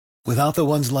Without the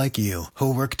ones like you,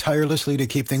 who work tirelessly to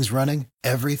keep things running,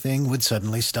 everything would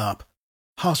suddenly stop.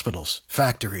 Hospitals,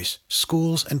 factories,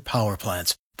 schools, and power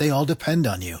plants, they all depend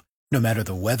on you. No matter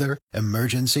the weather,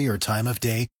 emergency, or time of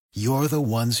day, you're the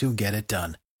ones who get it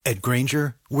done. At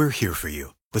Grainger, we're here for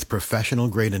you with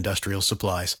professional-grade industrial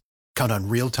supplies. Count on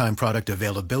real-time product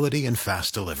availability and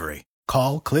fast delivery.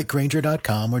 Call, click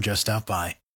Grainger.com, or just stop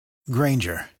by.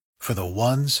 Grainger, for the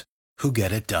ones who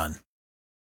get it done.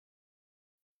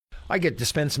 I get to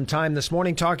spend some time this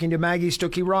morning talking to Maggie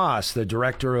Stuckey-Ross, the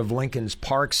director of Lincoln's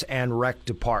Parks and Rec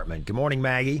Department. Good morning,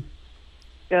 Maggie.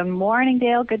 Good morning,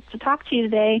 Dale. Good to talk to you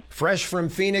today. Fresh from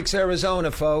Phoenix, Arizona,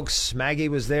 folks. Maggie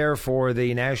was there for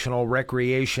the National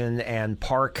Recreation and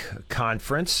Park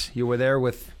Conference. You were there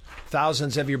with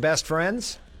thousands of your best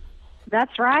friends?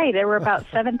 That's right. There were about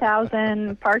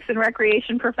 7,000 parks and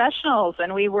recreation professionals,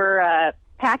 and we were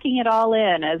packing it all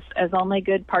in as only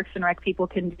good Parks and Rec people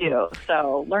can do.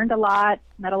 So learned a lot,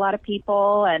 met a lot of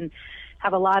people, and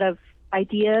have a lot of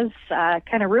ideas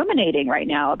kind of ruminating right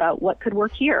now about what could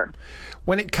work here.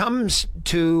 When it comes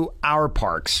to our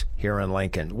parks here in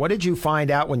Lincoln, what did you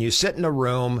find out when you sit in a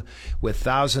room with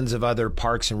thousands of other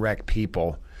Parks and Rec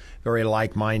people, very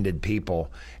like-minded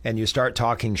people, and you start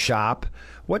talking shop?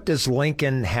 What does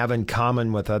Lincoln have in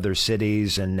common with other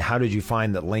cities, and how did you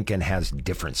find that Lincoln has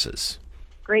differences?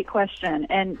 Great question.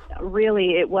 And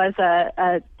really, it was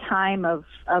a time of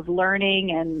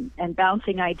learning and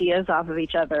bouncing ideas off of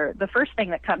each other. The first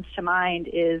thing that comes to mind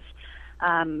is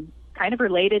kind of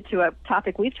related to a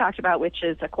topic we've talked about, which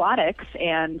is aquatics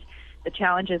and the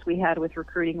challenges we had with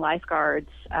recruiting lifeguards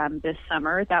this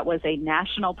summer. That was a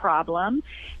national problem,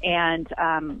 and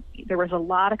there was a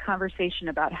lot of conversation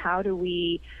about how do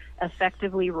we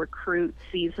effectively recruit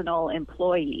seasonal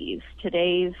employees.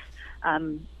 Today's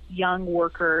young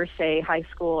worker, say high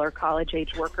school or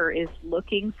college-age worker, is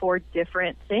looking for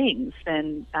different things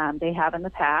than they have in the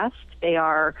past. They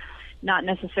are not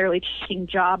necessarily checking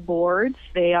job boards.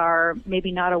 They are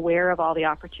maybe not aware of all the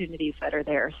opportunities that are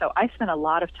there. So I spent a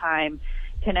lot of time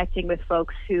connecting with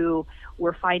folks who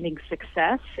were finding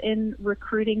success in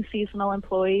recruiting seasonal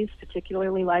employees,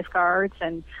 particularly lifeguards,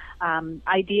 and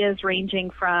ideas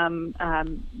ranging from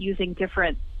using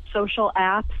different social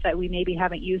apps that we maybe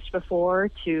haven't used before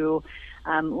to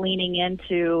leaning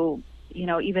into,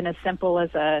 even as simple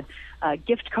as a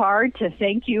gift card to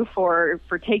thank you for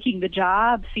taking the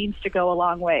job seems to go a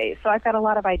long way. So I've got a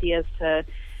lot of ideas to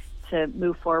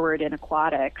move forward in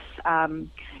aquatics.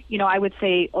 I would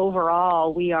say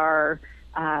overall we are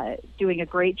doing a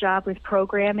great job with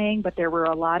programming, but there were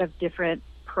a lot of different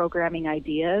programming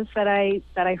ideas that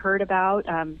I heard about,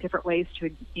 different ways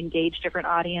to engage different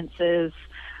audiences,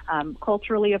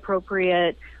 culturally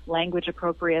appropriate, language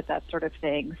appropriate, that sort of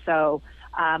thing. So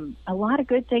a lot of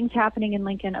good things happening in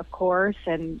Lincoln, of course,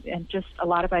 and just a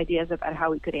lot of ideas about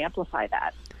how we could amplify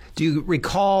that. Do you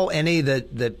recall any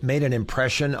that made an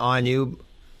impression on you?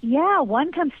 Yeah,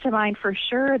 one comes to mind for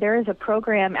sure. There is a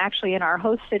program actually in our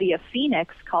host city of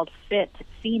Phoenix called Fit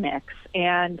Phoenix,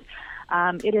 and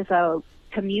it is a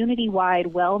community-wide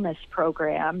wellness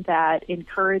program that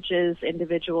encourages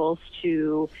individuals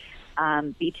to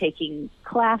be taking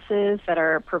classes that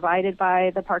are provided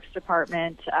by the Parks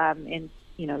Department in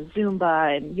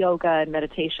Zumba and yoga and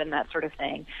meditation, that sort of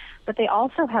thing. But they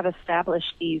also have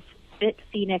established these Fit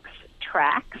Phoenix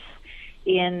tracks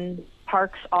in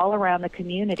parks all around the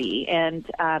community. And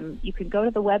you can go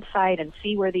to the website and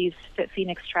see where these Fit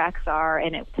Phoenix tracks are,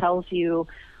 and it tells you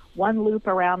one loop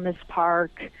around this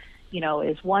park,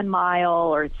 is 1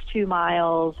 mile or it's 2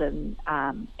 miles, and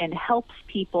helps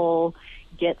people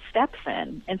get steps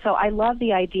in. And so I love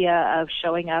the idea of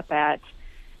showing up at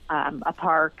a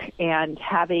park and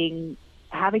having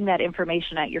that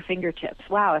information at your fingertips.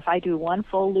 Wow, if I do one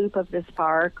full loop of this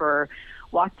park or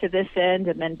walk to this end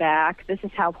and then back, this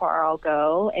is how far I'll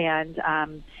go.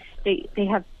 And they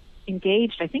have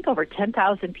engaged, I think, over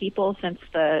 10,000 people since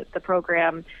the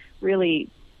program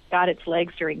really got its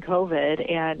legs during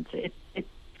COVID. And it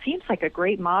seems like a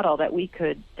great model that we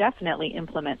could definitely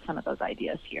implement some of those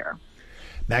ideas here.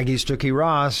 Maggie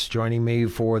Stuckey-Ross joining me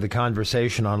for the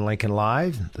conversation on Lincoln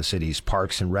Live, the city's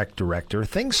Parks and Rec director.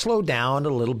 Things slow down a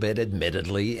little bit,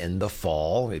 admittedly, in the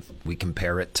fall if we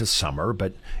compare it to summer,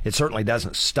 but it certainly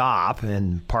doesn't stop,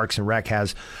 and Parks and Rec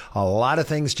has a lot of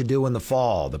things to do in the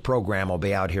fall. The program will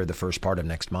be out here the first part of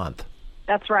next month.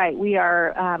 That's right. We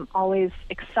are always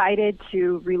excited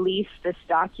to release this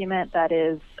document that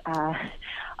is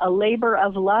a labor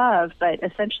of love, but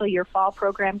essentially your fall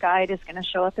program guide is going to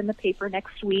show up in the paper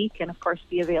next week and, of course,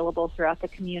 be available throughout the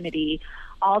community.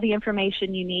 All the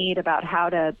information you need about how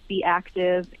to be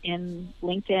active in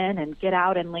Lincoln and get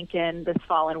out in Lincoln this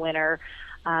fall and winter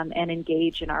and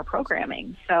engage in our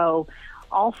programming. So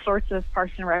all sorts of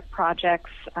Parks and Rec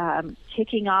projects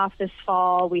kicking off this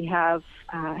fall. We have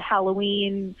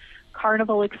Halloween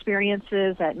carnival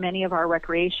experiences at many of our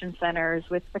recreation centers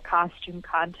with the costume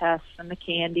contests and the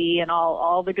candy and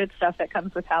all the good stuff that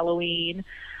comes with Halloween.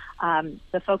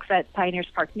 The folks at Pioneers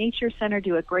Park Nature Center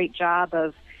do a great job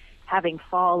of having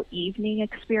fall evening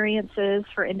experiences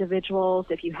for individuals.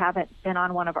 If you haven't been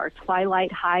on one of our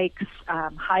twilight hikes,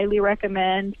 highly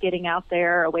recommend getting out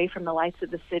there away from the lights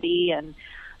of the city and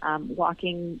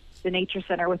walking the Nature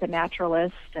Center with a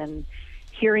naturalist and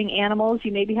hearing animals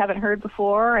you maybe haven't heard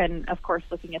before, and of course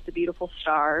looking at the beautiful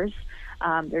stars.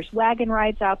 There's wagon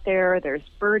rides out there, there's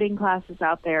birding classes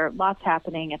out there, lots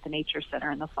happening at the Nature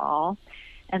Center in the fall.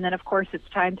 And then, of course, it's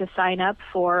time to sign up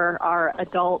for our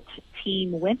adult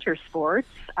team winter sports.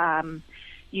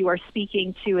 You are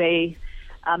speaking to a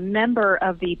member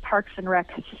of the Parks and Rec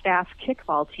staff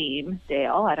kickball team,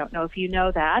 Dale. I don't know if you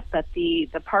know that, but the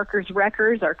Parkers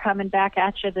Wreckers are coming back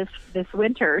at you this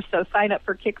winter. So sign up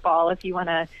for kickball if you want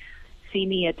to see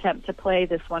me attempt to play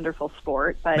this wonderful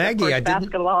sport. But Maggie, of course,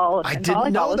 basketball I and didn't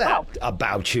volleyball know as that well.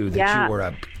 about you, that you were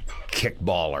a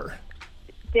kickballer.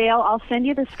 Dale, I'll send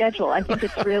you the schedule. I think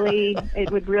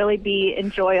it would really be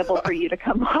enjoyable for you to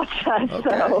come watch us. Okay.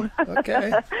 So,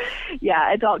 Okay.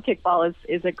 yeah, adult kickball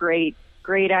is a great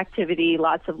activity.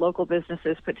 Lots of local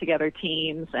businesses put together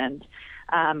teams, and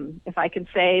if I can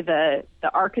say, the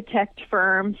architect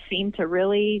firms seem to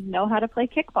really know how to play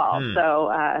kickball.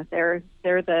 So they're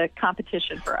the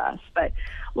competition for us. But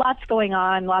lots going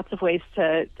on, lots of ways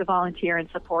to volunteer and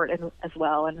support as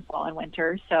well in the fall and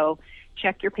winter. So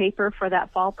check your paper for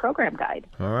that fall program guide.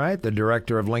 All right. The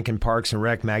director of Lincoln Parks and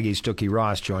Rec, Maggie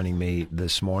Stuckey-Ross, joining me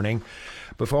this morning.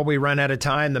 Before we run out of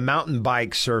time, the mountain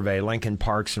bike survey, Lincoln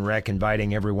Parks and Rec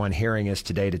inviting everyone hearing us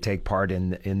today to take part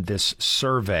in this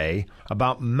survey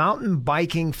about mountain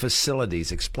biking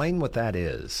facilities. Explain what that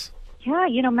is. Yeah,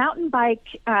 mountain bike,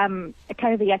 kind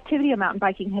of the activity of mountain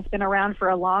biking has been around for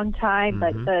a long time,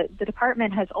 but the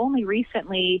department has only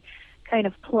recently kind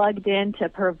of plugged into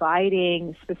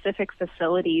providing specific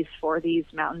facilities for these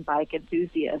mountain bike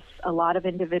enthusiasts. A lot of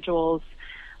individuals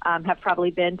have probably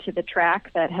been to the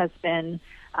track that has been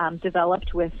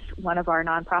developed with one of our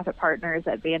nonprofit partners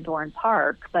at Van Dorn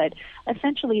Park. But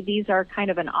essentially, these are kind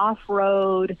of an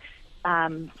off-road,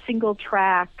 single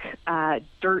track,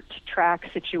 dirt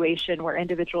track situation where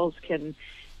individuals can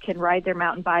ride their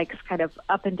mountain bikes kind of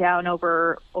up and down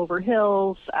over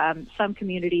hills. Some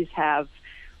communities have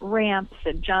ramps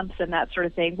and jumps and that sort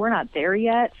of thing. We're not there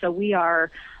yet, so we are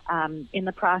in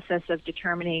the process of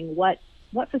determining what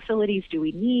facilities do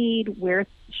we need, where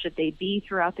should they be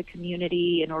throughout the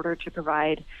community in order to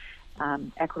provide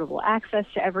equitable access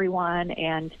to everyone,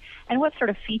 and what sort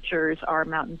of features are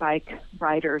mountain bike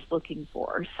riders looking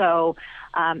for. So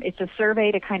it's a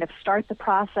survey to kind of start the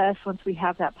process. Once we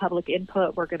have that public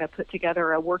input, we're going to put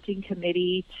together a working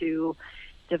committee to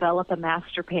develop a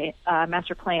master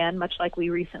plan, much like we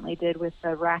recently did with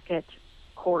the Racket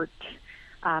Court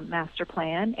master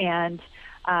plan, and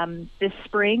this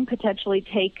spring potentially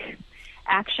take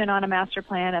action on a master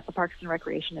plan at the Parks and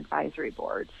Recreation Advisory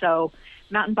Board. So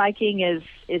mountain biking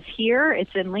is here,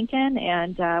 it's in Lincoln,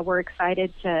 and we're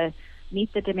excited to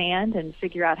meet the demand and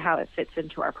figure out how it fits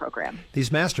into our program.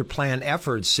 These master plan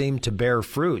efforts seem to bear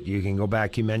fruit. You can go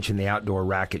back, you mentioned the outdoor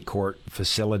racket court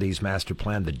facilities master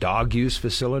plan, the dog use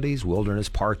facilities, wilderness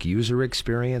park user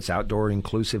experience, outdoor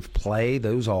inclusive play,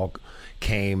 those all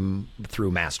came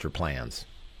through master plans.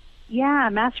 Yeah,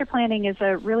 master planning is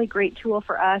a really great tool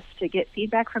for us to get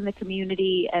feedback from the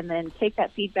community and then take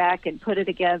that feedback and put it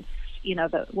against,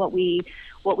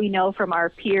 what we know from our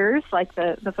peers, like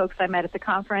the folks I met at the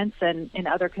conference and in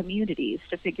other communities,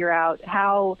 to figure out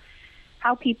how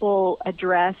people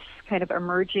address kind of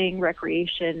emerging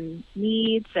recreation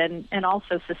needs and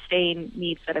also sustain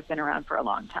needs that have been around for a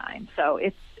long time. So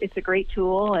it's a great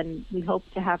tool, and we hope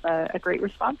to have a great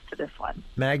response to this one.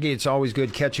 Maggie, it's always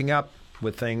good catching up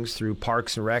with things through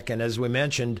Parks and Rec, and as we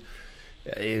mentioned,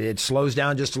 it slows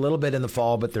down just a little bit in the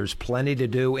fall, but there's plenty to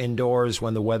do indoors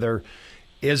when the weather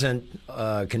isn't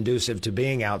conducive to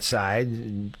being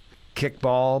outside.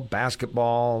 Kickball,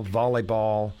 basketball,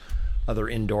 volleyball, other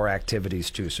indoor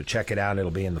activities too. So check it out. It'll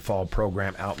be in the fall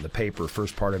program out in the paper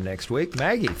first part of next week.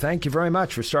 Maggie, thank you very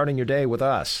much for starting your day with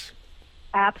us.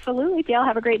 Absolutely, Dale.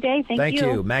 Have a great day. Thank you.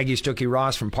 Thank you. Maggie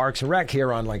Stuckey-Ross from Parks and Rec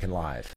here on Lincoln Live.